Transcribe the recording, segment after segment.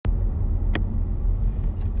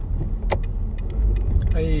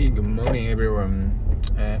Hey, good morning everyone.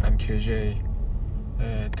 I'm KJ.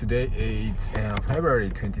 Today is February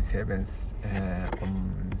 27th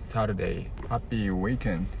on Saturday. Happy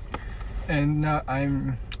weekend. And now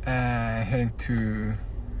I'm heading to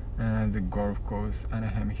the golf course,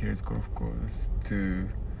 Anaheim Hills Golf Course, to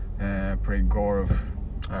play golf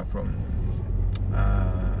from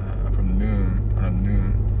noon. Around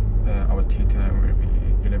noon. Our tee time will be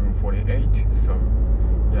 11:48. So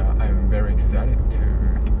yeah, I'm very excited to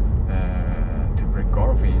play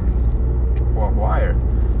golfing for a while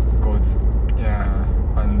because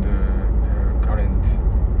under current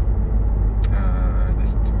the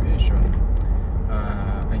situation,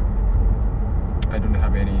 I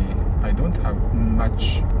don't have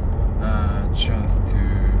much chance to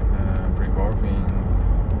play golfing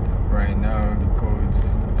right now because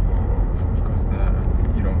we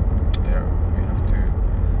have to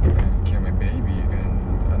care my baby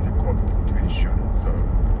and under COVID situation. So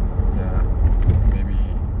yeah, maybe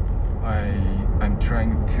I'm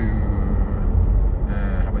trying to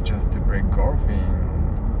have a chance to play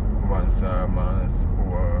golfing once a month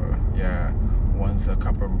or once a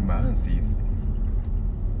couple of months.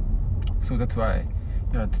 So that's why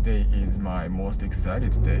today is my most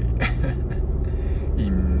excited day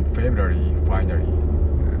in February finally.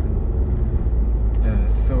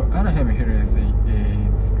 So Anaheim Hills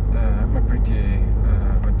is a pretty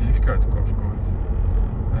difficult golf course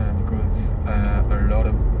because a lot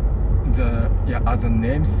of as the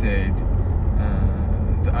name said,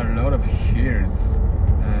 there are a lot of hills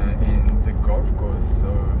in the golf course.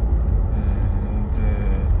 So the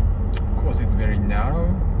course is very narrow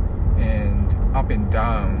and up and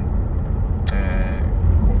down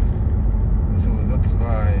course. So that's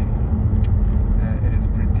why it is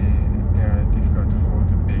pretty difficult for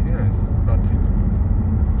the beginners. But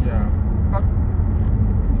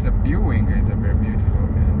the viewing is very beautiful,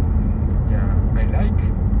 and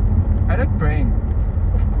I like playing,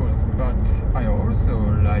 of course, but I also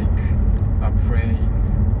like playing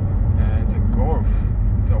the golf,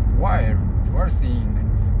 while seeing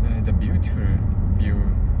the beautiful view.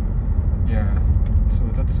 So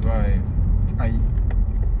that's why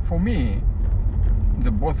for me,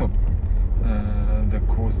 the both of the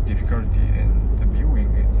course difficulty and the viewing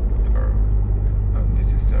are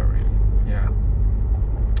necessary.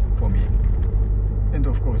 For me, and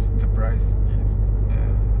of course the price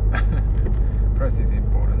is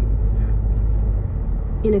important.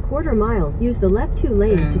 In a quarter mile, use the left 2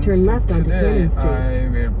 lanes to turn left onto Cannon Street. I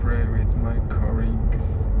will play with my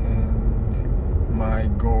colleagues, and my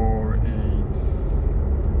goal is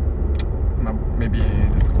maybe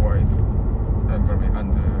the score is gonna be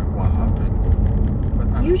under 100. But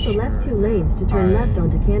I'm use the left 2 lanes to turn left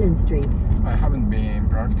onto Cannon Street. I haven't been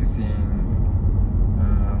practicing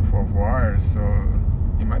for a while, so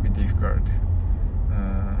it might be difficult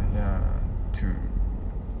to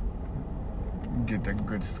get a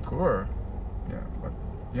good score.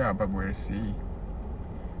 But we'll see.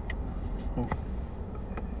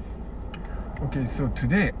 Okay, so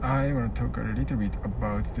today I want to talk a little bit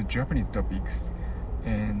about the Japanese topics,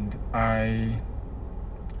 and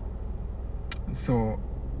so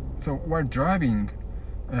while driving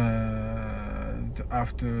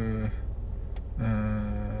after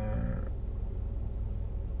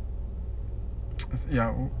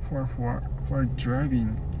while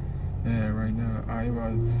driving right now, I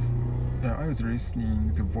was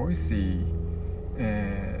listening the Voice,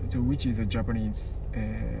 which is a Japanese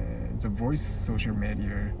the Voice social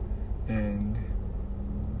media, and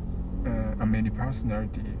many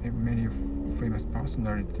famous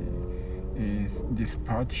personality is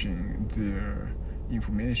dispatching their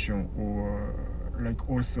information, or like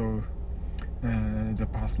also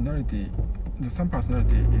some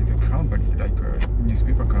personality is a company, like a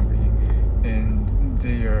newspaper company, and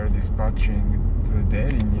they are dispatching the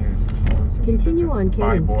daily news. Continue on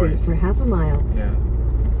Cannon Street for half a mile.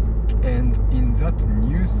 And in that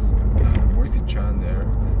news voice channel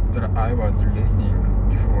that I was listening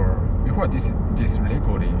before this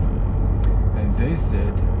recording, and they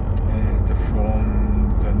said from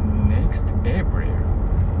the next April,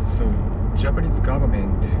 so Japanese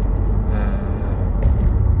government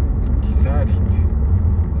decided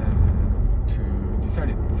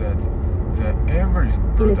that every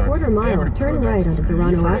product, in a quarter mile, turn right onto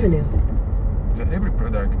Serrano Avenue. Every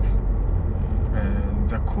product,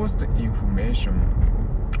 the cost information,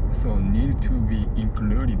 so need to be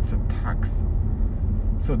included the tax.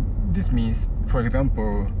 So this means, for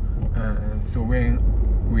example, so when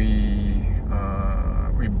we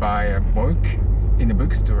buy a book in the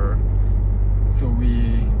bookstore, so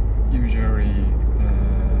we usually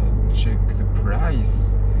check the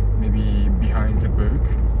price maybe behind the book,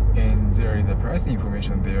 and there is a price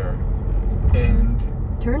information there. And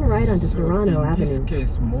turn right onto so Serrano in this Avenue.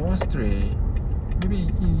 case, mostly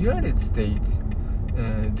maybe in United States,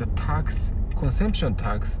 the consumption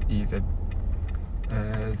tax is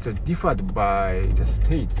differed by the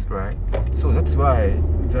states, right? So that's why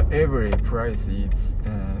the every price is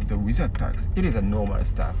the without tax. It is a normal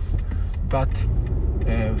stuff. But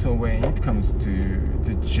so when it comes to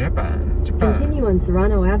Japan, Continue on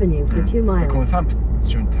Serrano Avenue for 2 miles. the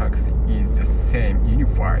consumption tax is the same,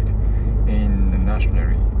 unified in the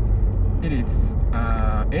nationally. It is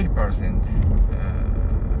 8%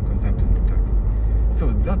 consumption tax.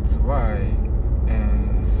 So that's why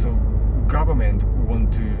so government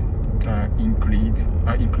want to include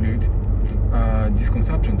this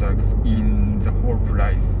consumption tax in the whole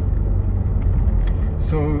price.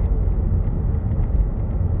 So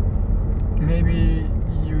maybe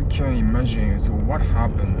you can imagine so what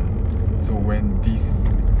happened so when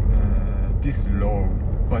this law,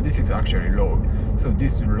 well, this is actually law, so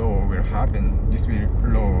this law will happen,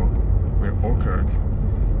 law will occur.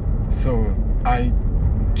 So I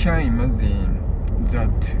can imagine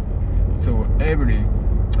that so every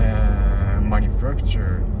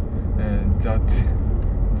manufacturer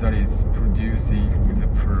that is producing the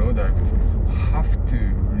product have to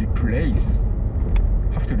replace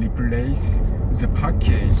the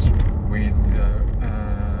package with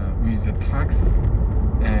the tax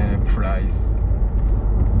price,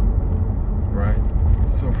 right?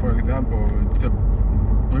 So for example, the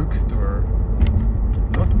bookstore,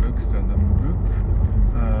 not bookstore, the book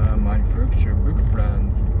manufacturer, book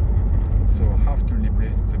brands, so have to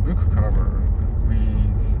replace the book cover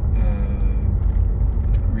with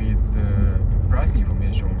price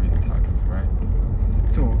information with tax, right?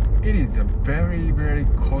 So it is a very, very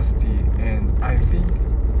costly, and I think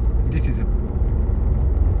this is a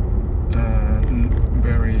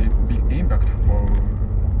very big impact for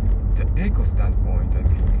the eco standpoint, I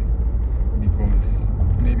think, because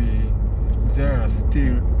maybe there are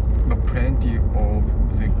still plenty of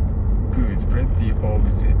the goods, plenty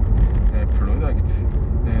of the product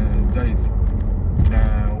that is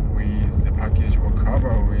with the package or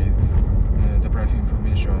cover with the price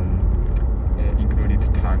information included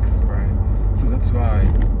tax, right? So that's why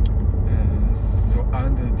so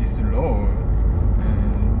under this law,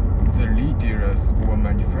 the retailers or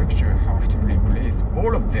manufacturers have to replace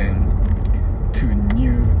all of them to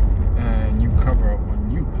new cover or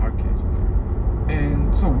new packages.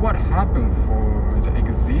 And so what happened for the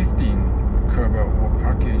existing cover or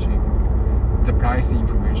packaging? The price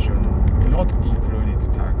information not included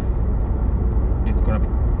tax, it's gonna be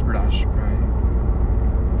trash, right?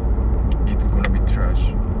 It's gonna be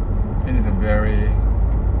trash. It is a very,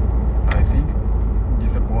 I think,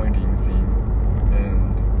 disappointing thing,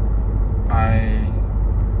 and I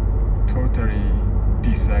totally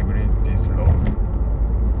disagree with this law.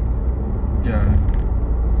 Yeah.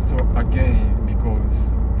 So again,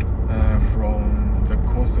 because from the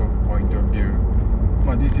cost of point of view,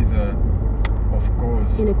 but this is of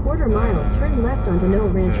course, in a quarter mile, turn left onto Knoll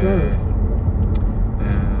Ranch Road.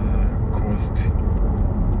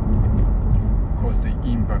 Cost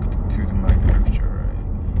impact to the manufacturer,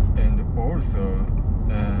 right? And also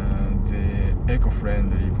the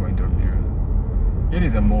eco-friendly point of view. It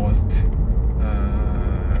is the most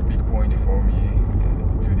big point for me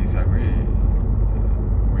to disagree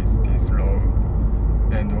with this law.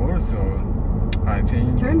 And also, I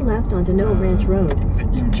think turn left onto Knoll Ranch Road.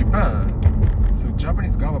 In Japan, so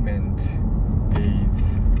Japanese government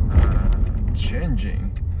is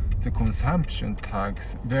changing the consumption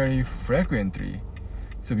tax very frequently.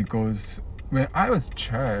 So because when I was a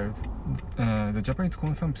child, the Japanese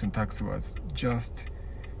consumption tax was just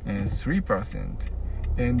 3%,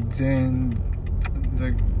 and then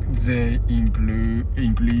they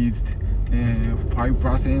increased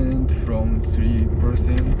 5% from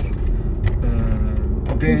 3%.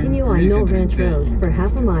 Continue on Knoll Ranch Road for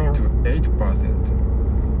half a mile to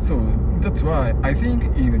 8%. So that's why I think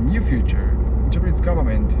in the near future, Japanese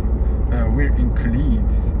government will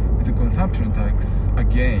increase the consumption tax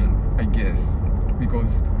again, I guess,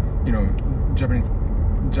 because Japanese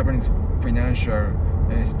financial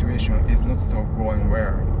situation is not so going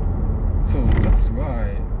well. So that's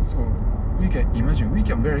why. So we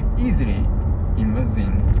can very easily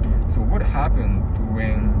imagine. So what happened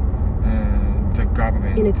when the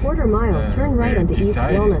government in a quarter mile, turn right onto East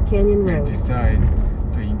Walnut Canyon Road. Decide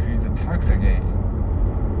to increase the tax again.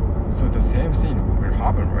 So the same thing will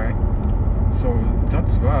happen, right? So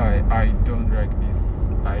that's why I don't like this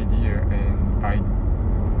idea, and I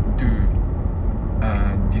do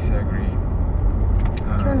disagree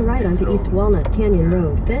Turn right this onto road. East Walnut Canyon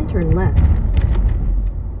Road, then turn left.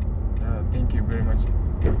 Thank you very much.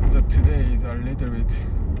 So today is a little bit,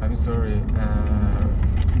 I'm sorry,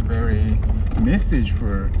 very message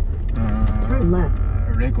for Turn left.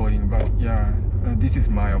 recording, but yeah, this is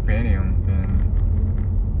my opinion,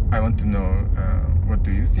 and I want to know what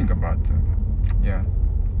do you think about yeah.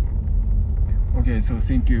 Okay, so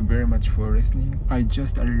thank you very much for listening. I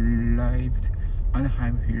just arrived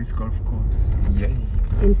Anaheim Hills Golf Course. Yay!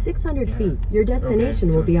 In 600 feet, your destination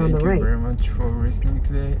will be on the right. Thank you very much for listening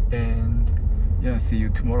today, and yeah, see you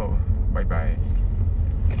tomorrow. Bye bye.